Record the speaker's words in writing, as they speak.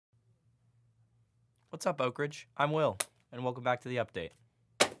What's up, Oak Ridge? I'm Will, and welcome back to the update.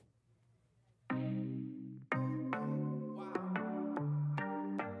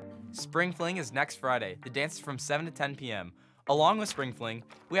 Spring Fling is next Friday. The dance is from 7 to 10 p.m. Along with Spring Fling,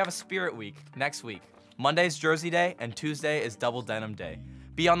 we have a Spirit Week next week. Monday is Jersey Day, and Tuesday is Double Denim Day.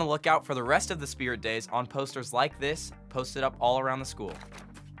 Be on the lookout for the rest of the Spirit Days on posters like this, posted up all around the school.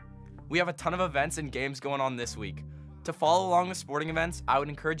 We have a ton of events and games going on this week. To follow along with sporting events, I would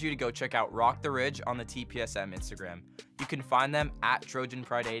encourage you to go check out Rock the Ridge on the TPSM Instagram. You can find them at Trojan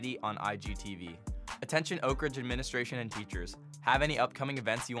Pride 80 on IGTV. Attention Oak Ridge administration and teachers. Have any upcoming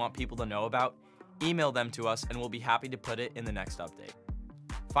events you want people to know about? Email them to us and we'll be happy to put it in the next update.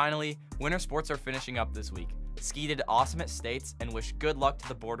 Finally, winter sports are finishing up this week. Ski did awesome at states and wish good luck to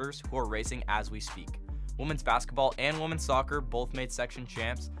the boarders who are racing as we speak. Women's basketball and women's soccer both made section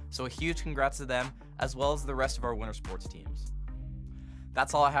champs, so a huge congrats to them as well as the rest of our winter sports teams.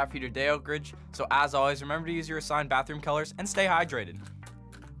 That's all I have for you today, Oak Ridge, so as always, remember to use your assigned bathroom colors and stay hydrated.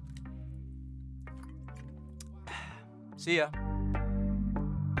 See ya.